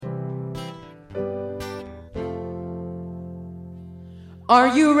Are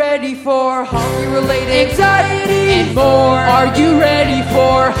you ready for hockey-related anxiety and more? Are you ready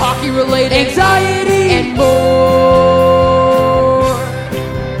for hockey-related anxiety and more?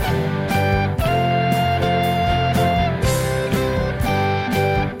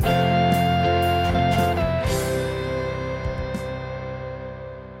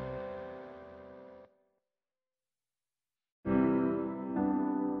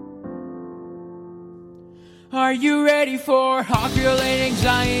 Are you ready for hockey-related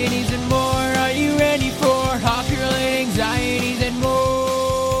anxieties and more? Are you ready for hockey-related anxieties and more?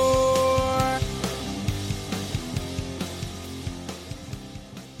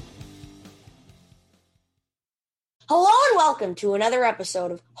 Hello and welcome to another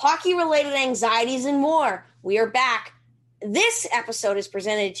episode of Hockey-Related Anxieties and More. We are back. This episode is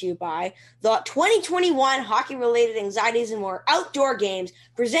presented to you by the 2021 Hockey-Related Anxieties and More Outdoor Games,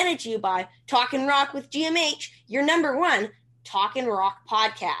 presented to you by Talkin' Rock with GMH, your number one Talkin' Rock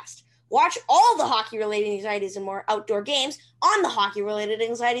podcast. Watch all the Hockey-Related Anxieties and More outdoor games on the Hockey-Related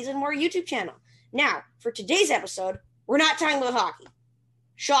Anxieties and More YouTube channel. Now, for today's episode, we're not talking about hockey.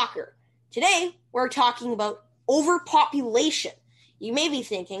 Shocker. Today, we're talking about overpopulation. You may be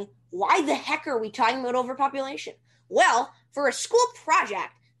thinking, why the heck are we talking about overpopulation? Well, for a school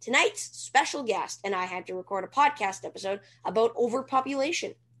project, tonight's special guest and I had to record a podcast episode about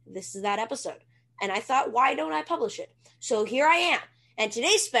overpopulation. This is that episode. And I thought, why don't I publish it? So here I am. And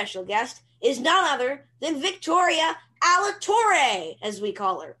today's special guest is none other than Victoria Alatorre, as we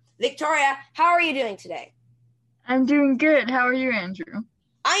call her. Victoria, how are you doing today? I'm doing good. How are you, Andrew?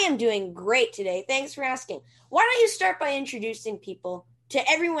 I am doing great today. Thanks for asking. Why don't you start by introducing people to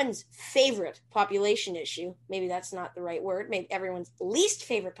everyone's favorite population issue? Maybe that's not the right word. Maybe everyone's least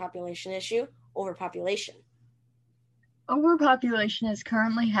favorite population issue, overpopulation. Overpopulation is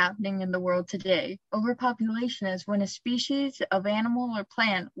currently happening in the world today. Overpopulation is when a species of animal or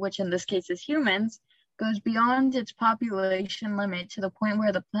plant, which in this case is humans, goes beyond its population limit to the point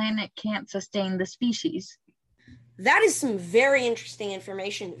where the planet can't sustain the species. That is some very interesting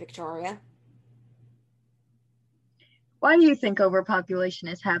information, Victoria. Why do you think overpopulation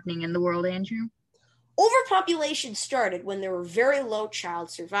is happening in the world, Andrew? Overpopulation started when there were very low child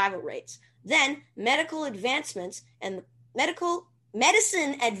survival rates. Then medical advancements and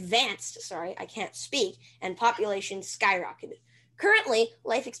medicine advanced, and population skyrocketed. Currently,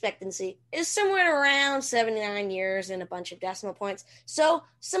 life expectancy is somewhere around 79 years and a bunch of decimal points. So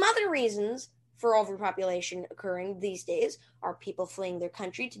some other reasons for overpopulation occurring these days are people fleeing their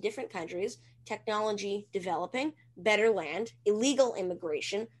country to different countries, technology developing, better land, illegal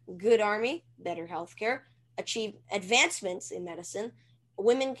immigration, good army, better healthcare, achieve advancements in medicine.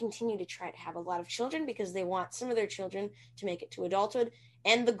 Women continue to try to have a lot of children because they want some of their children to make it to adulthood,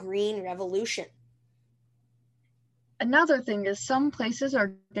 and the Green Revolution. Another thing is some places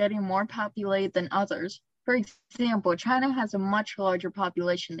are getting more populated than others. For example, China has a much larger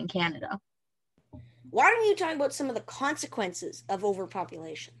population than Canada. Why don't you talk about some of the consequences of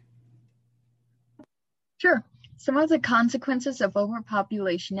overpopulation? Sure. Some of the consequences of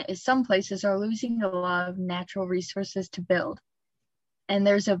overpopulation is some places are losing a lot of natural resources to build. And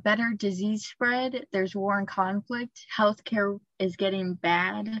there's a better disease spread, there's war and conflict, healthcare is getting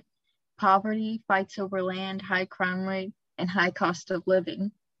bad, poverty, fights over land, high crime rate, and high cost of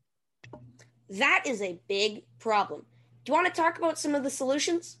living. That is a big problem. Do you want to talk about some of the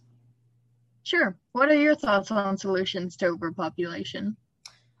solutions? Sure. What are your thoughts on solutions to overpopulation?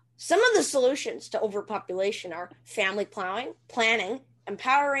 Some of the solutions to overpopulation are family planning,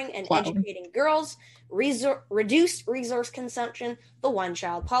 empowering and educating girls, reduced resource consumption, the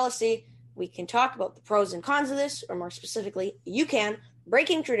one-child policy. We can talk about the pros and cons of this, or more specifically, you can,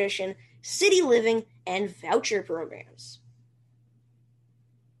 breaking tradition, city living, and voucher programs.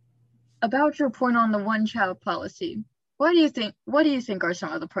 About your point on the one-child policy, what do you think are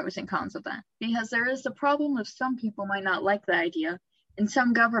some of the pros and cons of that? Because there is the problem of some people might not like the idea, and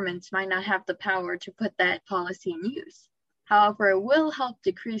some governments might not have the power to put that policy in use. However, it will help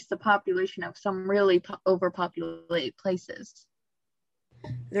decrease the population of some really overpopulated places.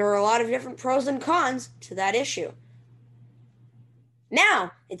 There are a lot of different pros and cons to that issue.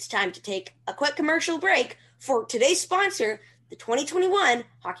 Now, it's time to take a quick commercial break for today's sponsor, the 2021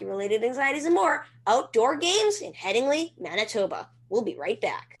 Hockey-Related Anxieties and More Outdoor Games in Headingley, Manitoba. We'll be right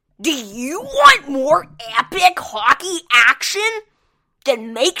back. Do you want more epic hockey action?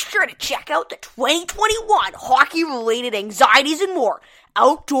 Then make sure to check out the 2021 Hockey-Related Anxieties and More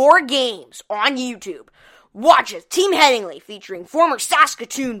Outdoor Games on YouTube. Watch as Team Headingley, featuring former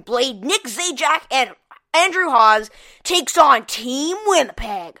Saskatoon Blade Nick Zajac and Andrew Hawes, takes on Team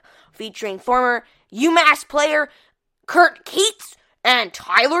Winnipeg, featuring former UMass player Kurt Keats and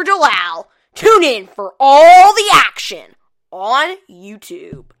Tyler DeLal. Tune in for all the action on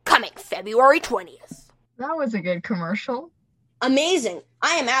YouTube, coming February 20th. That was a good commercial. Amazing.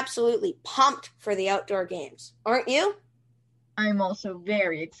 I am absolutely pumped for the outdoor games. Aren't you? I'm also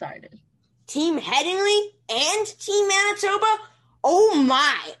very excited. Team Headingley and Team Manitoba? Oh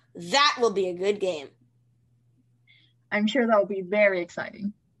my, that will be a good game. I'm sure that will be very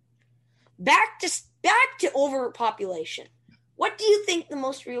exciting. Back to overpopulation. What do you think the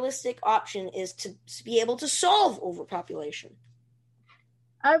most realistic option is to be able to solve overpopulation?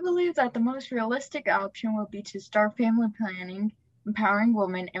 I believe that the most realistic option will be to start family planning, empowering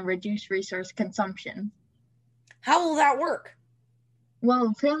women, and reduce resource consumption. How will that work?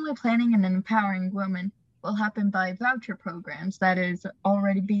 Well, family planning and empowering women will happen by voucher programs that is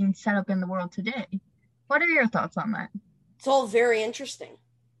already being set up in the world today. What are your thoughts on that? It's all very interesting.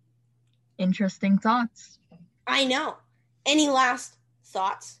 Interesting thoughts. I know. Any last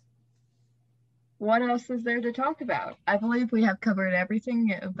thoughts? What else is there to talk about? I believe we have covered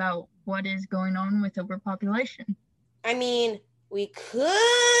everything about what is going on with overpopulation. I mean, we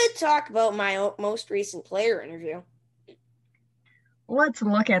could talk about my most recent player interview. Let's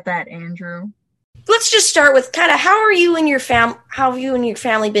look at that, Andrew. Let's just start with kind of how have you and your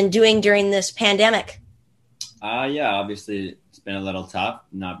family been doing during this pandemic? Yeah, obviously it's been a little tough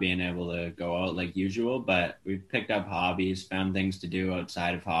not being able to go out like usual, but we've picked up hobbies, found things to do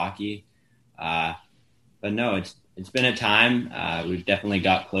outside of hockey. But no, it's been a time. We've definitely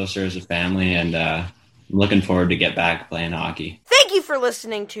got closer as a family, and I'm looking forward to get back playing hockey. Thank you for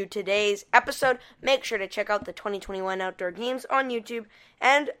listening to today's episode. Make sure to check out the 2021 Outdoor Games on YouTube,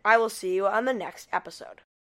 and I will see you on the next episode.